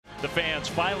The fans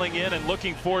filing in and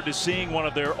looking forward to seeing one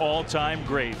of their all-time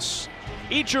greats.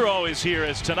 Ichiro is here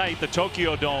as tonight the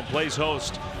Tokyo Dome plays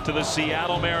host to the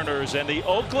Seattle Mariners and the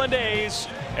Oakland A's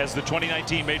as the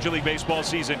 2019 Major League Baseball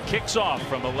season kicks off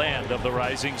from the land of the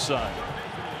rising sun.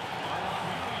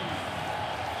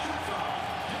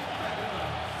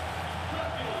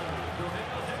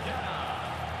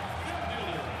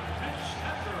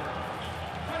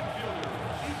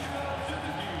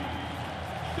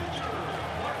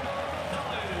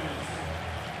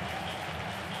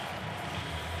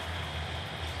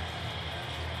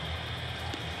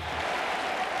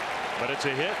 But it's a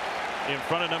hit in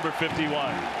front of number 51.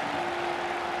 Are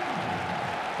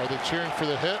they cheering for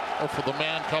the hit or for the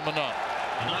man coming up?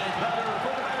 Ninth batter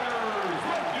for the Mariners,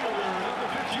 right fielder number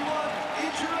 51,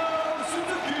 Ichiro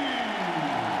Suzuki.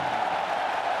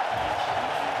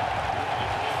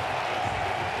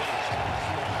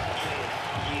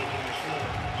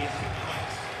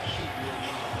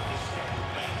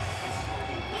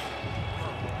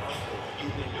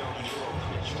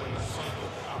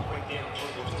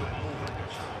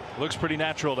 Looks pretty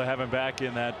natural to have him back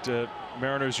in that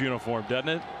Mariners uniform, doesn't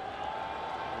it?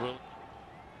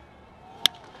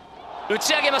 打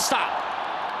ち上げました。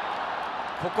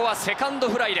ここはセカンド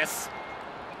フライです。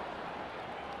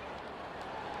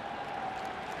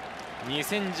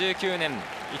2019年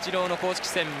イチローの公式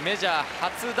戦メジャー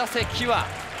初打席は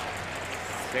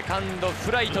セカンド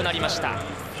フライとなりました。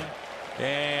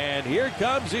 And here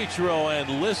comes Ichiro,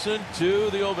 and listen to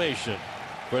the ovation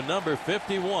for number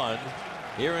 51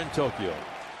 here in Tokyo.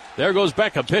 There goes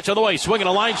Beckham, pitch on the way, swinging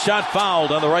a line shot,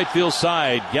 fouled on the right field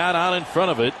side. Got out in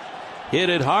front of it, hit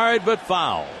it hard but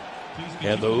foul.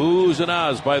 And the oohs and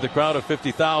ahs by the crowd of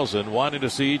 50,000 wanting to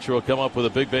see Ichiro come up with a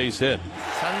big base hit.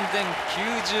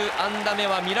 3090安打目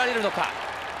は見られるのか。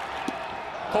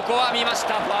ここは見まし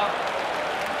た。フ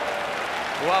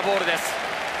ォアボールです。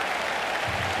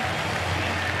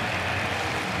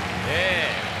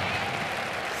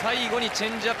最後にチ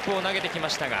ェンジアップを投げてきま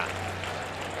したが。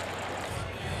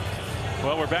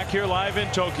 Well, we're back here live in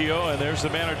Tokyo, and there's the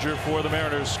manager for the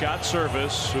Mariners, Scott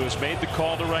Service, who has made the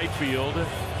call to right field.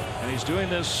 And he's doing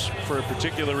this for a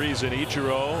particular reason.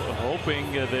 Ichiro,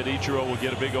 hoping that Ichiro will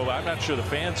get a big over. I'm not sure the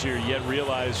fans here yet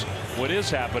realize what is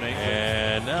happening.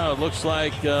 And now it looks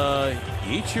like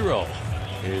Ichiro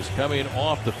is coming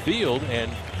off the field,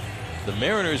 and the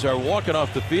Mariners are walking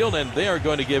off the field, and they are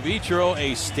going to give Ichiro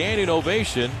a standing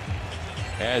ovation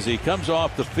as he comes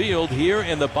off the field here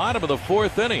in the bottom of the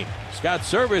fourth inning. Scott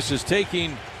Service is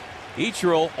taking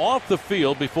Ichiro off the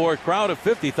field before a crowd of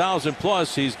 50,000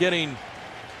 plus. He's getting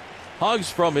hugs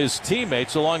from his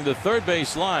teammates along the third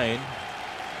base line.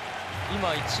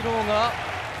 今イチローが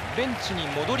ベンチに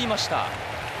戻りました。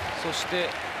そして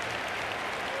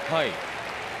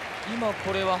今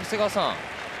これは長谷川さん、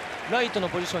ライトの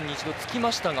ポジションに一度つき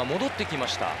ましたが戻ってきま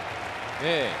した。